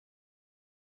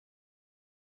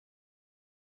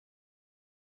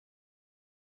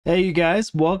Hey you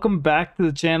guys, welcome back to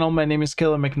the channel. My name is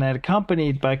Killer McKnight,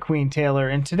 accompanied by Queen Taylor,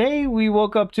 and today we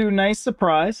woke up to a nice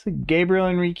surprise. Gabriel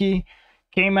Henrique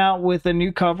came out with a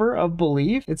new cover of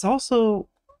Believe. It's also,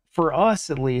 for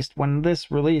us at least, when this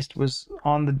released was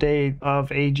on the day of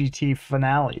AGT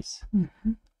finales.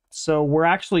 So we're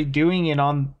actually doing it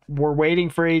we're waiting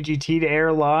for AGT to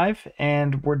air live,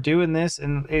 and we're doing this,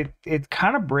 and it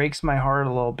kind of breaks my heart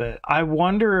a little bit. I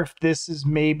wonder if this is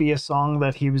maybe a song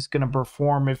that he was going to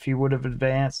perform if he would have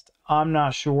advanced. I'm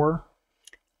not sure.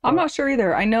 I'm not sure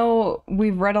either. I know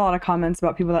we've read a lot of comments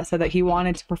about people that said that he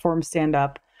wanted to perform stand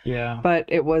up. Yeah. But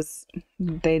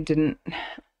they didn't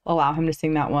allow him to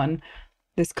sing that one.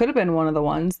 This could have been one of the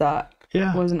ones that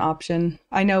was an option.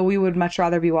 I know we would much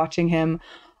rather be watching him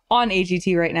on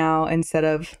AGT right now instead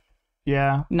of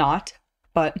not,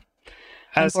 but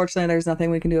unfortunately there's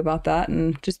nothing we can do about that,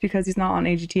 and just because he's not on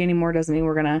AGT anymore doesn't mean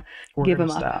we're gonna give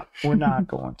him up. We're not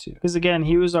going to, because again,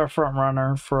 he was our front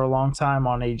runner for a long time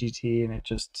on AGT, and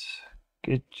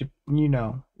you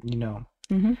know.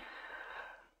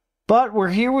 But we're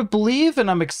here with Believe, and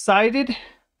I'm excited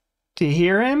to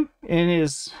hear him in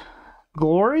his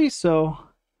glory, so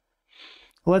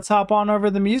let's hop on over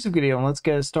the music video and let's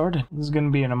get it started. This is going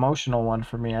to be an emotional one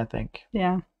for me, I think.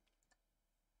 Yeah.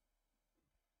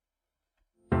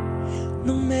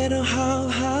 No matter how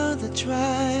hard I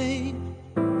try,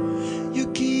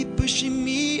 you keep pushing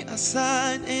me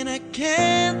aside and I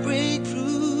can't break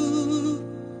through.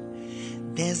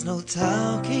 There's no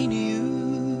talking to you.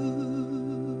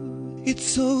 It's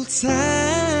so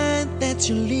sad that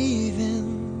you're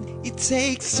leaving. It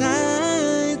takes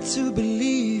time to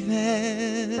believe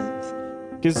it.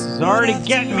 This is already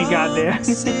getting me, goddamn.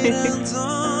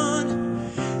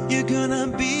 You're gonna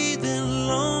be the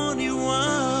lonely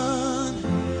one.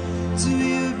 Do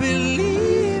you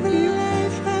believe in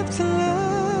life after love?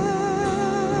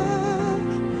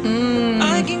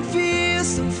 I can feel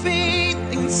something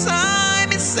inside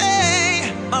me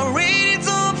say, I really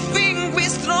don't think we're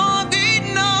strong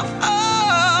enough.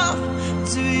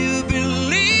 Do you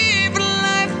believe in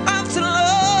life after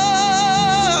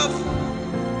love?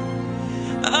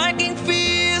 I can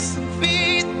feel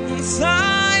something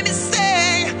inside me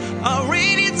say, I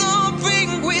really don't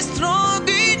think we're strong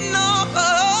enough.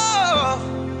 Oh,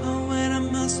 what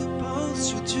am I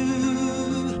supposed to do?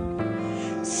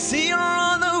 See,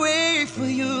 run away for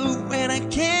you when I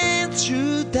can't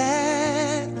do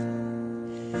that,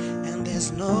 and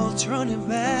there's no turning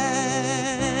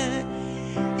back.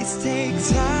 It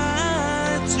takes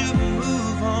time to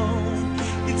move on.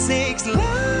 It takes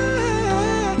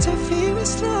love to feel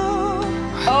strong.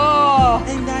 Oh,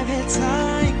 And I've had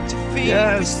time to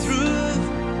feel this truth.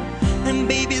 And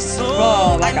baby,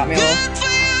 so that got me a good little. for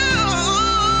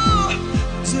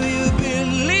you. Do you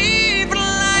believe in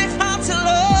life after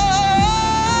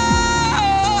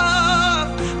love?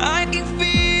 I can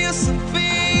feel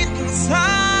something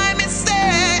inside me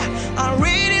say, I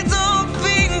really don't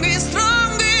think it's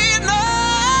strong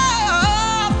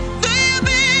enough. Do you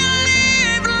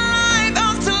believe in life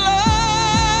after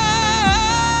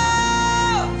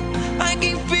love? I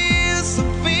can feel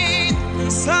something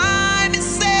inside me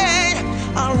say,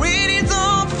 I really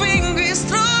don't think it's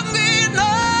strong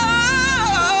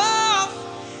enough.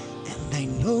 And I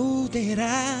know that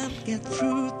I'll get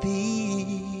through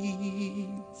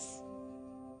this,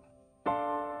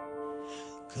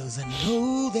 'cause I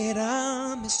know that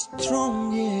I'm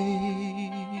strong,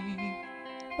 yeah.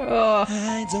 Oh,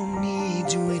 I don't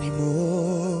need you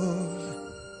anymore.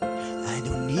 I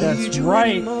don't need That's you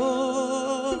right. anymore.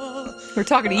 we're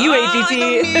talking to you, I don't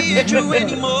AGT. need you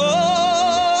anymore.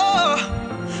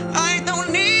 I don't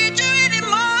need you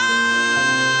anymore.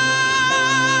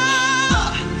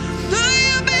 Do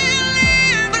you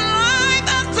believe in life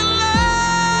after love?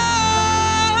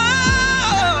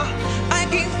 I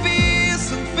can feel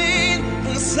something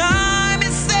inside me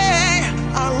say,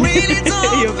 I really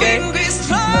don't You okay? think we're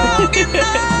strong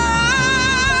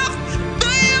enough. Do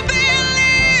you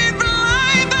believe in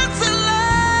life after love?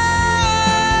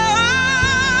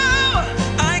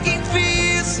 I can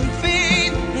feel something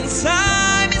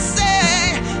inside me say,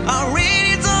 I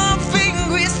really don't think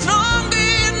we're strong enough.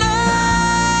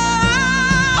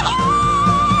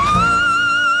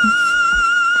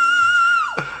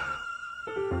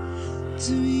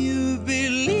 Do you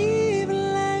believe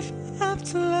in life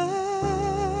after love?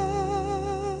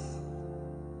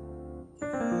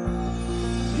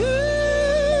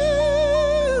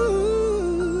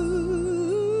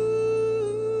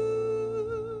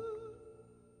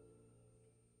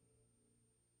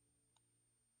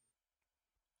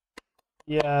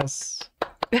 Yes.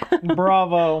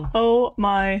 Bravo. Oh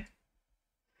my.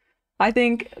 I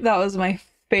think that was my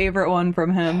favorite one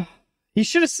from him. He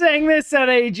should have sang this at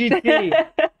AGT.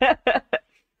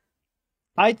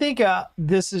 I think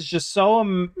this is just so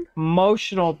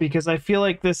emotional because I feel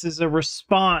like this is a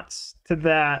response to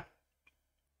that.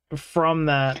 From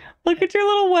that. Look at your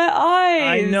little wet eyes.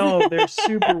 I know, they're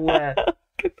super wet. Look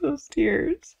at those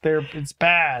tears. It's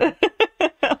bad.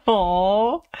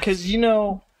 Aww. Because, you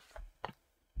know...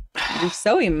 You're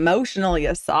so emotional,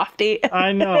 you softie.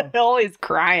 I know. Always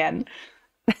crying.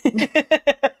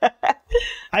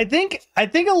 I think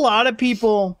a lot of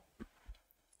people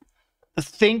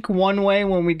think one way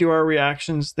when we do our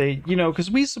reactions. They, you know,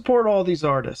 because we support all these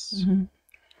artists. Mm-hmm.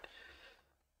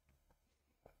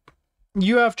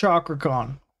 You have Chakra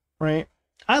Khan, right?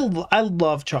 I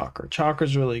love Chakra.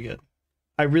 Chakra's really good.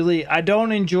 I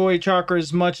don't enjoy Chakra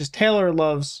as much as Taylor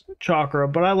loves Chakra,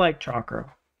 but I like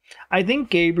Chakra. I think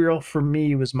Gabriel for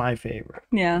me was my favorite.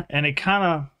 Yeah. And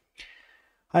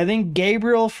I think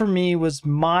Gabriel for me was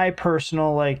my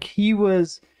personal, like, he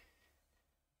was...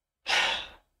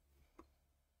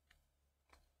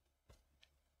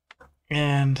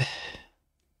 And,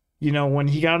 you know, when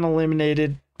he got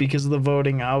eliminated because of the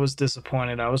voting, I was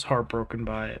disappointed. I was heartbroken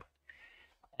by it.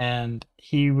 And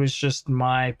he was just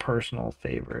my personal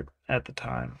favorite at the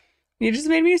time. You just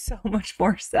made me so much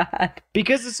more sad.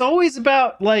 Because it's always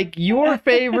about, like, your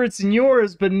favorites and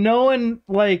yours, but no one,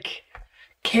 like,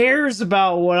 cares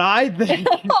about what I think.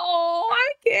 Oh,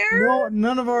 I care. No,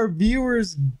 none of our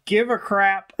viewers give a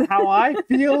crap how I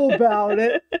feel about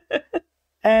it.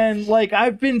 And, like,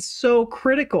 I've been so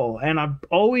critical, and I've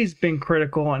always been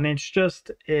critical, and it's just,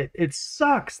 it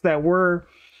sucks that we're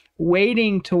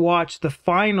waiting to watch the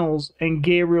finals and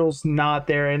Gabriel's not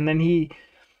there, and then he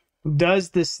does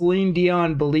this Celine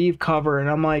Dion Believe cover, and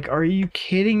I'm like, are you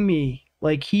kidding me?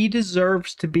 Like, he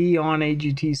deserves to be on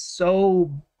AGT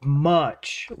so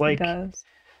much. Like,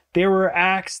 there were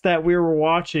acts that we were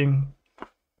watching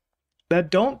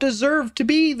that don't deserve to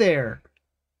be there.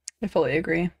 I fully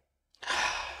agree.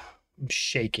 I'm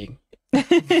shaking.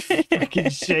 Fucking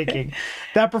shaking.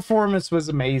 That performance was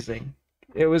amazing.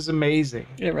 It was amazing.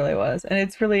 It really was. And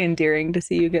it's really endearing to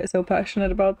see you get so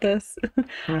passionate about this.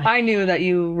 Right. I knew that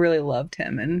you really loved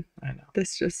him, and I know.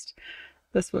 This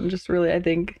one just really, I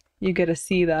think you get to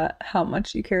see that how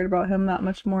much you cared about him that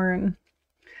much more. And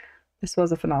this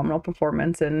was a phenomenal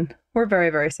performance, and we're very,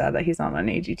 very sad that he's not on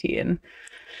AGT. And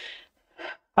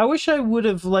I wish I would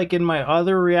have, like, in my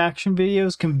other reaction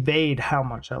videos, conveyed how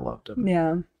much I loved him.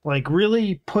 yeah, Like,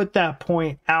 really put that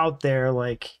point out there,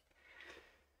 like...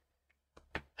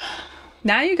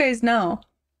 now you guys know.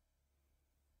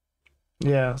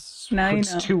 Yes. Now you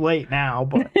it's know. too late now,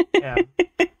 but yeah.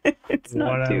 It's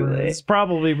not too late. This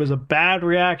probably was a bad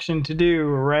reaction to do,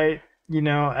 right? You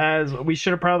know, as we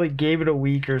should have probably gave it a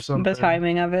week or something. The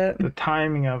timing of it. The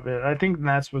timing of it. I think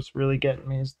that's what's really getting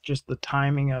me, is just the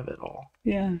timing of it all.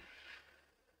 Yeah.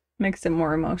 Makes it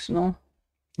more emotional.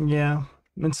 Yeah.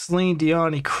 And Celine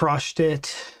Dion, he crushed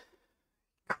it.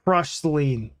 Crushed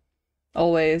Celine.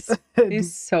 Always.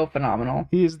 He's so phenomenal.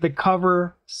 He's the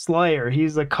cover slayer.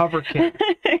 He's the cover king.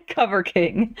 Cover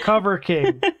king. Cover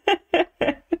king.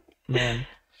 Man.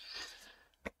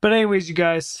 But anyways, you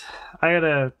guys, I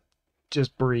gotta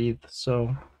just breathe.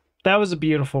 So that was a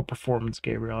beautiful performance,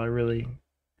 Gabriel. I really,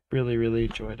 really, really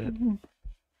enjoyed it. Mm-hmm.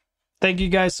 Thank you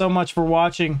guys so much for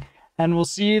watching, and we'll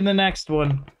see you in the next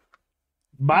one.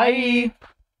 Bye. Bye.